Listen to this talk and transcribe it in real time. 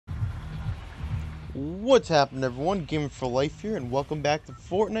What's happening, everyone? Gamer for Life here, and welcome back to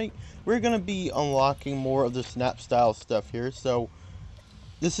Fortnite. We're gonna be unlocking more of the snap style stuff here. So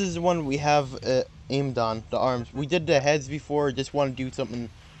this is the one we have aimed on the arms. We did the heads before. Just want to do something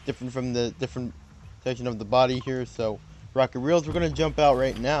different from the different section of the body here. So rocket reels. We're gonna jump out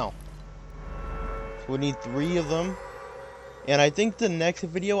right now. So we need 3 of them, and I think the next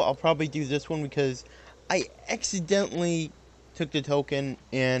video I'll probably do this one because I accidentally took the token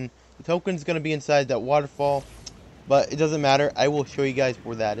and the token's gonna be inside that waterfall, but it doesn't matter. I will show you guys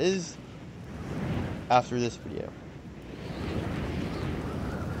where that is after this video.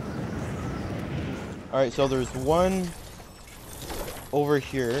 Alright, so there's one over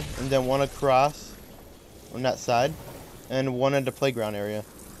here, and then one across on that side, and one in the playground area.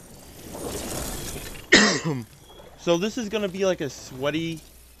 So this is gonna be like a sweaty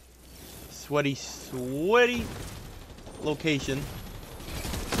location.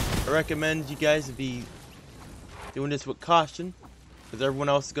 I recommend you guys be doing this with caution, because everyone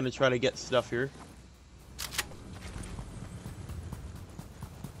else is going to try to get stuff here.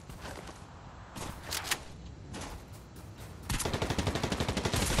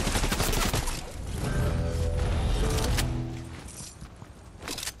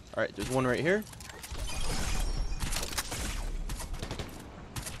 Alright, there's one right here.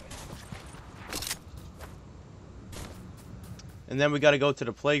 And then we got to go to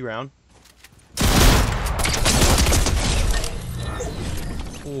the playground.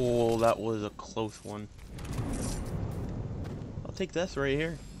 Oh, that was a close one. I'll take this right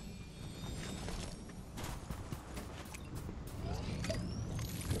here.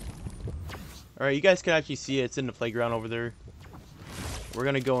 Alright, you guys can actually see it. It's in the playground over there. We're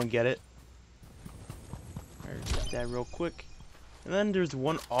going to go and get it. Alright, get that real quick. And then there's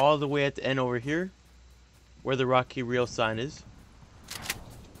one all the way at the end over here, where the rocky reel sign is.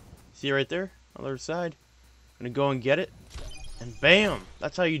 See it right there on the other side. I'm gonna go and get it, and bam!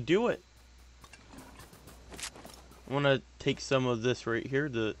 That's how you do it. I want to take some of this right here,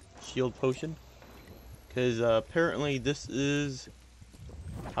 the shield potion, because apparently this is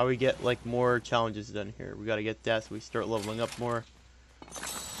how we get like more challenges done here. We gotta get that so we start leveling up more.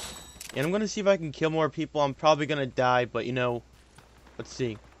 And I'm gonna see if I can kill more people. I'm probably gonna die, but you know, let's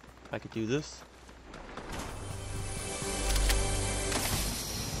see if I could do this.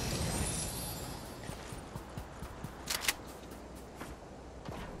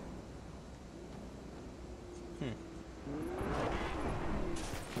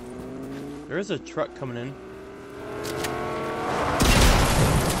 There is a truck coming in.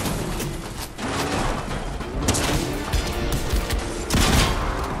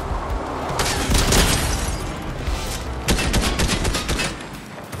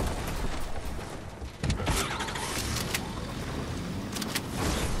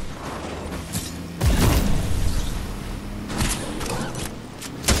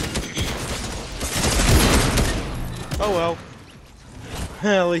 Oh well.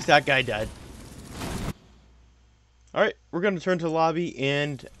 At least that guy died. Alright, we're going to turn to the lobby,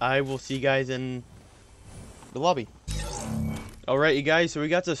 and I will see you guys in the lobby. Alright, you guys, so we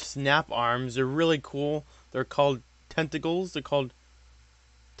got the snap arms. They're really cool. They're called tentacles. They're called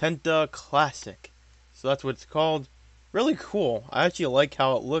Tenta-Classic. So that's what it's called. Really cool. I actually like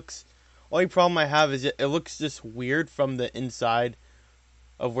how it looks. Only problem I have is it looks just weird from the inside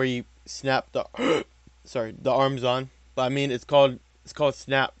of where you snap the the arms on. But I mean, it's called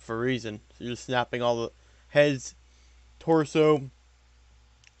snap for a reason. So you're just snapping all the heads, torso,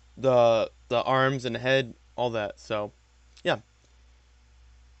 the arms and head, all that. So yeah,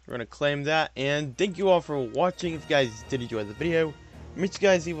 we're gonna claim that. And thank you all for watching. If you guys did enjoy the video, make sure you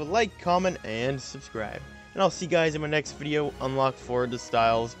guys leave a like, comment, and subscribe. And I'll see you guys in my next video. Unlock for the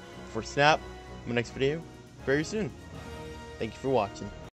styles for snap in my next video very soon. Thank you for watching.